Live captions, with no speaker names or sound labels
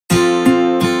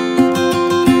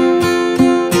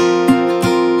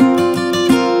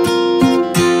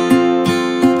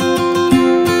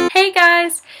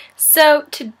So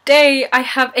today I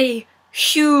have a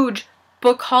huge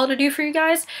book haul to do for you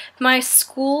guys. My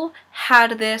school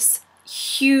had this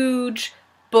huge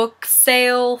book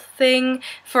sale thing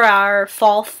for our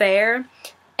fall fair,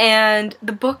 and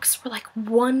the books were like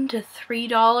 $1 to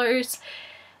 $3,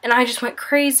 and I just went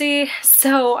crazy.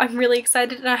 So I'm really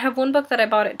excited, and I have one book that I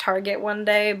bought at Target one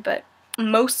day, but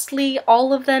mostly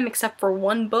all of them except for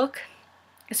one book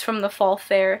is from the fall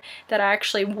fair that I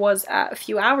actually was at a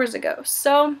few hours ago.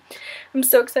 So I'm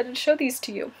so excited to show these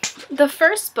to you. The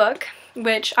first book,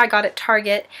 which I got at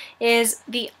Target, is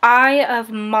The Eye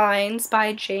of Mines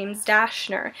by James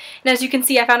Dashner. And as you can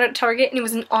see, I found it at Target and it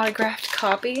was an autographed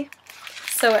copy.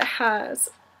 So it has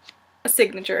a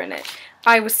signature in it.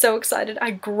 I was so excited.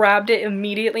 I grabbed it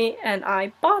immediately and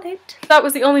I bought it. That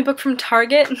was the only book from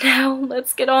Target. Now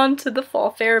let's get on to the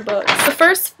fall fair books. The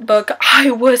first book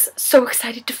I was so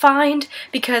excited to find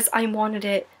because I wanted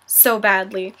it so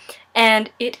badly, and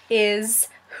it is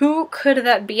Who Could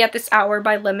That Be at This Hour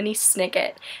by Lemony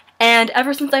Snicket. And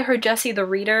ever since I heard Jesse the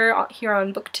Reader here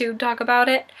on BookTube talk about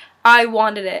it, I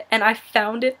wanted it, and I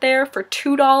found it there for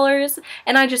 $2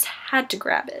 and I just had to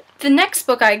grab it. The next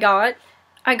book I got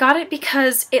it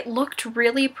because it looked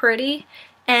really pretty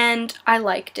and I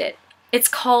liked it. It's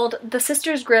called The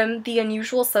Sisters Grimm, The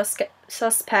Unusual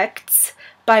Suspects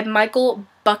by Michael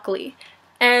Buckley.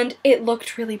 And it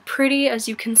looked really pretty. As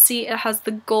you can see, it has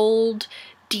the gold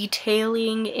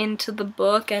detailing into the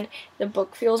book, and the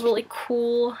book feels really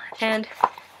cool, and I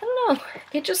don't know,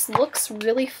 it just looks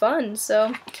really fun.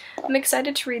 So I'm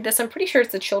excited to read this. I'm pretty sure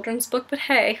it's a children's book, but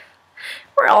hey,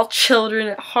 we're all children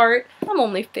at heart. I'm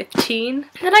only 15.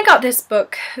 Then I got this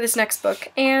book, this next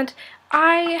book, and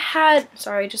I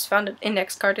just found an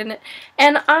index card in it,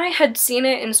 and I had seen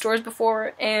it in stores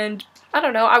before, and I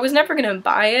don't know, I was never gonna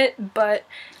buy it, but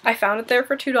I found it there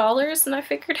for $2, and I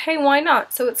figured, hey, why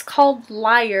not? So it's called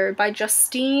Liar by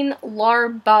Justine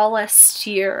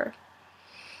Larbalestier.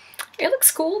 It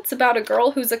looks cool. It's about a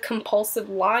girl who's a compulsive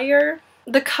liar.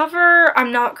 The cover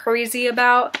I'm not crazy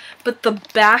about, but the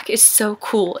back is so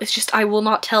cool. It's just, I will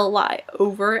not tell a lie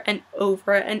over and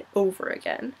over and over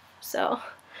again. So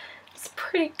it's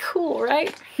pretty cool,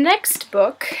 right? Next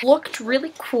book looked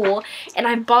really cool, and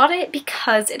I bought it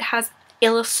because it has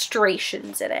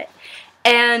illustrations in it.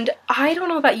 And I don't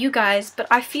know about you guys, but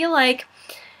I feel like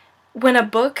when a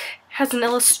book has an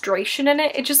illustration in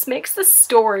it, it just makes the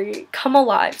story come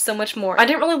alive so much more. I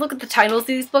didn't really look at the titles of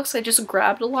these books, I just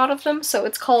grabbed a lot of them. So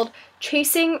it's called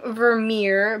Chasing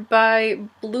Vermeer by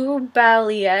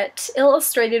Balliet,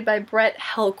 illustrated by Brett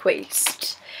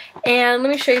Helquist. And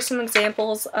let me show you some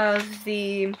examples of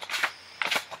the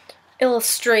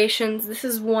illustrations. This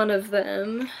is one of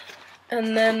them.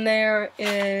 And then there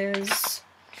is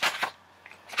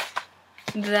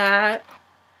that.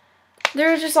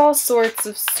 There are just all sorts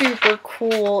of super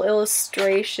cool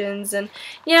illustrations, and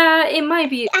yeah, it might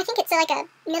be. I think it's like a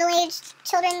middle-aged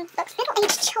children's book.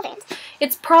 Middle-aged children's.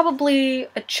 It's probably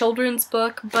a children's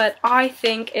book, but I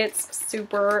think it's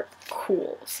super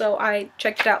cool. So I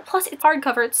checked it out. Plus, it's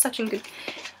hardcover.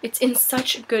 It's in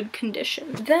such good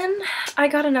condition. Then I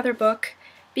got another book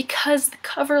because the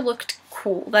cover looked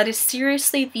cool. That is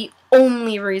seriously the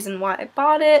only reason why I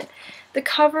bought it. The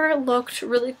cover looked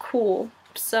really cool.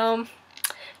 So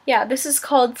yeah, this is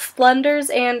called Splendors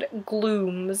and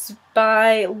Glooms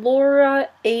by Laura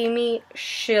Amy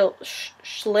Schlitz.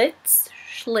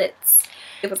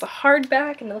 It was a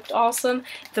hardback and it looked awesome.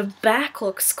 The back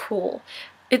looks cool.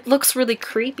 It looks really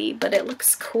creepy, but it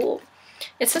looks cool.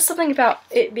 It says something about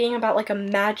it being about like a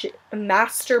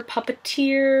master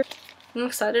puppeteer. I'm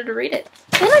excited to read it.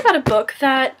 Then I got a book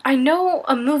that I know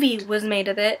a movie was made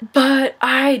of it, but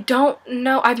I don't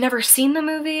know. I've never seen the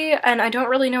movie, and I don't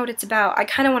really know what it's about. I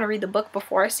kind of want to read the book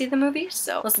before I see the movie,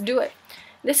 so let's do it.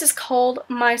 This is called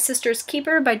My Sister's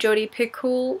Keeper by Jodi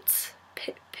Picoult.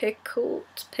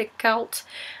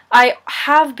 I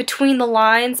have Between the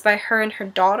Lines by her and her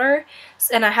daughter,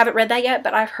 and I haven't read that yet,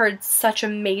 but I've heard such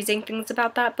amazing things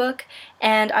about that book,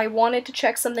 and I wanted to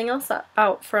check something else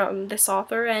out from this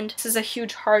author, and this is a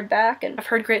huge hardback, and I've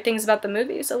heard great things about the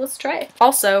movie, so let's try it.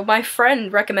 Also, my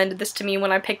friend recommended this to me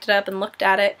when I picked it up and looked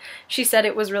at it. She said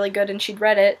it was really good and she'd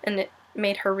read it, and it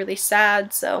made her really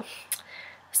sad, so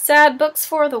sad books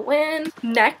for the win.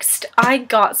 Next, I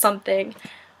got something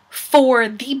for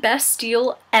the best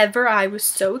deal ever. I was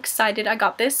so excited. I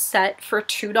got this set for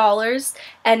 $2,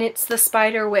 and it's the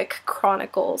Spiderwick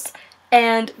Chronicles,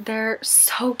 and they're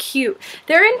so cute.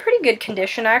 They're in pretty good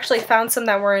condition. I actually found some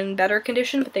that were in better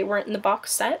condition, but they weren't in the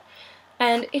box set,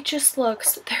 and it just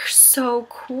looks, they're so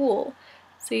cool.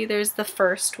 See, there's the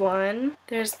first one,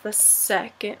 there's the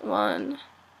second one,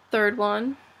 third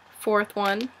one, fourth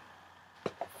one,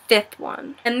 5th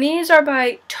one. And these are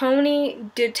by Toni,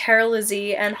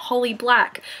 DiTerlizzi, and Holly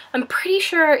Black. I'm pretty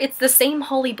sure it's the same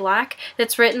Holly Black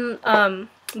that's written,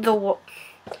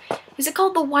 is it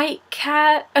called The White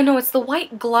Cat? Oh no, it's The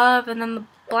White Glove and then The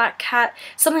Black Cat.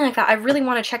 Something like that. I really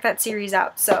want to check that series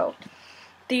out. So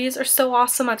these are so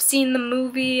awesome. I've seen the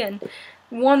movie and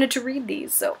wanted to read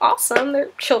these. So awesome. They're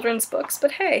children's books.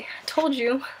 But hey, I told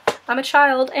you, I'm a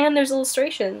child and there's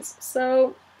illustrations.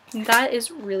 So that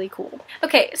is really cool.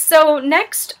 Okay, so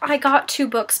next I got 2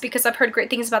 books because I've heard great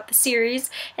things about the series,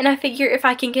 and I figure if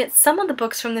I can get some of the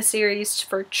books from the series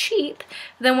for cheap,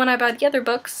 then when I buy the other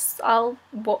books, I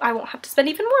won't have to spend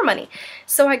even more money.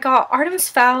 So I got Artemis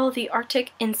Fowl, The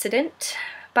Arctic Incident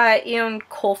by Eoin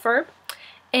Colfer.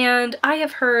 And I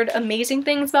have heard amazing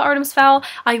things about Artemis Fowl.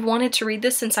 I wanted to read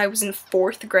this since I was in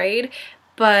 4th grade,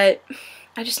 but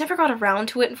I just never got around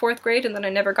to it in 4th grade, and then I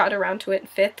never got around to it in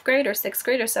 5th grade, or 6th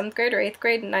grade, or 7th grade, or 8th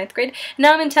grade, and 9th grade.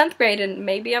 Now I'm in 10th grade, and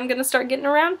maybe I'm gonna start getting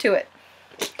around to it.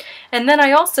 And then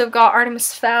I also got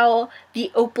Artemis Fowl,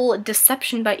 The Opal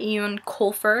Deception by Eoin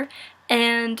Colfer,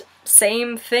 and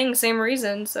same thing, same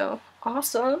reason, so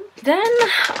awesome. Then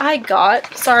I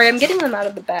got, sorry, I'm getting them out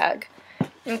of the bag.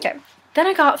 Okay. Then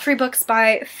I got 3 books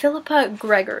by Phillipa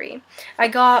Gregory. I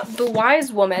got The Wise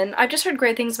Woman. I just heard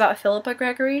great things about Phillipa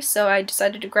Gregory, so I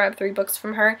decided to grab 3 books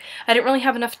from her. I didn't really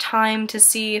have enough time to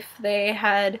see if they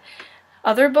had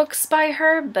other books by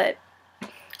her, but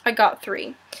I got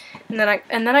 3. And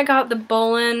then I got The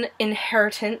Boleyn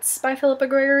Inheritance by Phillipa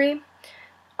Gregory.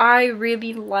 I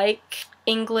really like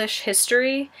English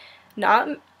history.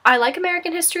 I like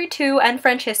American history too, and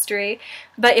French history,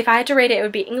 but if I had to rate it, it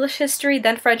would be English history,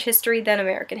 then French history, then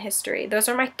American history. Those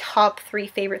are my top 3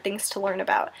 favorite things to learn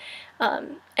about.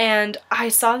 And I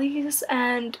saw these,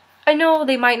 and I know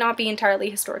they might not be entirely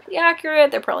historically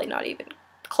accurate, they're probably not even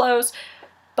close,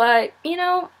 but, you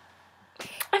know,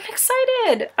 I'm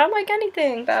excited. I like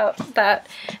anything about that.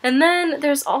 And then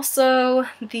there's also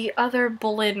The Other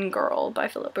Boleyn Girl by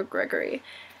Phillipa Gregory,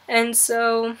 and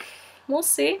so we'll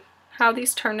see how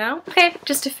these turn out. Okay,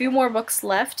 just a few more books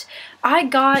left. I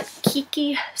got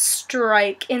Kiki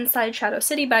Strike Inside Shadow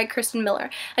City by Kirsten Miller.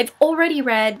 I've already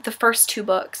read the first 2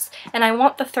 books, and I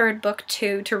want the 3rd book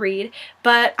too to read,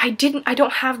 but I don't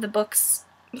have the books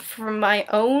from my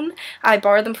own. I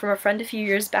borrowed them from a friend a few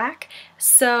years back,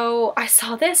 so I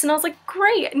saw this and I was like,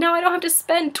 great, now I don't have to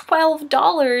spend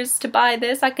 $12 to buy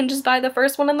this. I can just buy the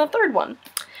first one and the 3rd one.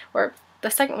 Or the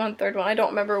 2nd one, 3rd one. I don't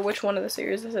remember which one of the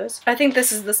series this is. I think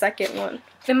this is the 2nd one.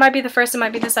 It might be the 1st, it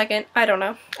might be the 2nd. I don't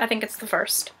know. I think it's the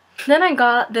 1st. Then I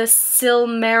got the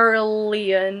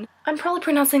Silmarillion. I'm probably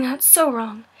pronouncing that so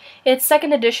wrong. It's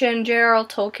 2nd edition, J.R.R.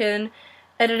 Tolkien,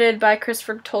 edited by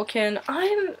Christopher Tolkien.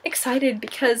 I'm excited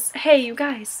because, hey, you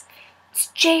guys, it's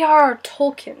J.R.R.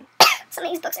 Tolkien. Some of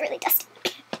these books are really dusty.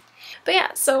 But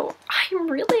yeah, so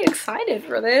I'm really excited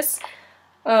for this.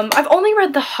 I've only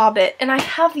read The Hobbit, and I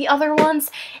have the other ones,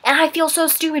 and I feel so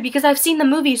stupid because I've seen the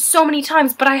movies so many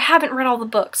times, but I haven't read all the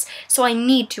books, so I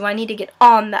need to get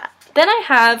on that. Then I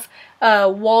have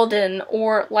Walden,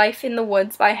 or Life in the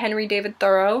Woods by Henry David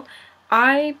Thoreau.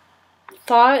 I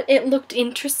thought it looked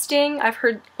interesting. I've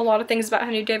heard a lot of things about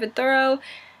Henry David Thoreau.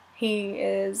 He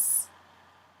is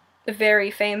very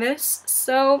famous,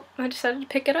 so I decided to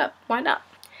pick it up. Why not?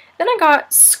 Then I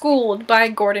got Schooled by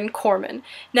Gordon Corman.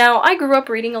 Now, I grew up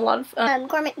reading a lot of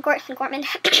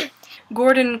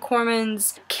Gordon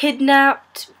Corman's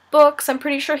kidnapped books. I'm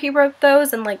pretty sure he wrote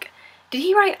those, and like, did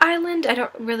he write Island? I don't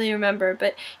really remember,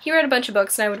 but he wrote a bunch of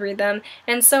books and I would read them.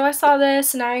 And so I saw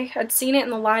this and I had seen it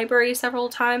in the library several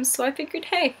times, so I figured,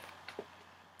 hey,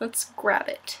 let's grab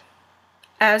it.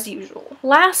 As usual.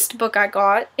 Last book I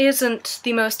got isn't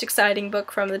the most exciting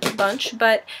book from the bunch,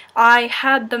 but I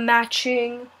had the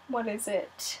matching, what is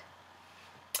it?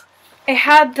 I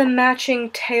had the matching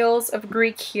Tales of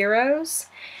Greek Heroes.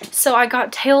 So I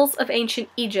got Tales of Ancient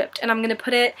Egypt, and I'm going to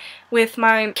put it with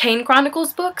my Kane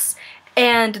Chronicles books,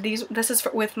 and this is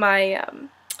with my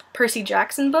Percy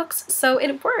Jackson books, so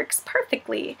it works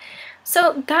perfectly.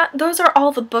 So those are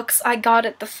all the books I got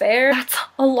at the fair. That's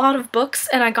a lot of books,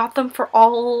 and I got them for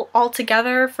all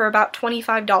together for about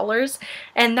 $25,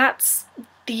 and that's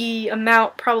the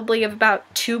amount probably of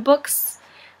about 2 books.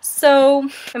 So,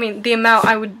 I mean, the amount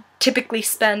I would typically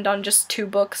spend on just 2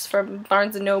 books from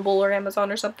Barnes & Noble or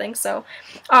Amazon or something, so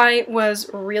I was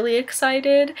really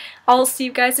excited. I'll see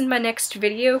you guys in my next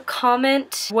video.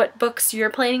 Comment what books you're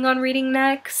planning on reading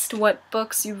next, what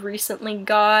books you've recently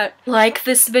got. Like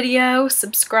this video,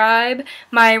 subscribe.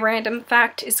 My random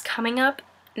fact is coming up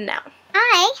now.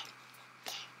 I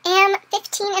am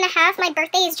 15 and a half. My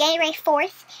birthday is January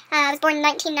 4th. I was born in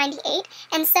 1998,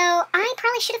 and so I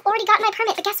probably should have already gotten my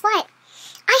permit, but guess what?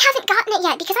 I haven't gotten it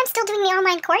yet because I'm still doing the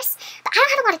online course, but I don't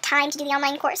have a lot of time to do the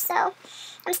online course, so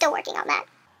I'm still working on that.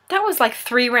 That was like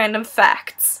 3 random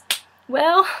facts.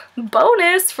 Well,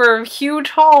 bonus for a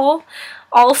huge haul.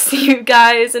 I'll see you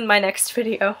guys in my next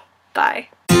video. Bye.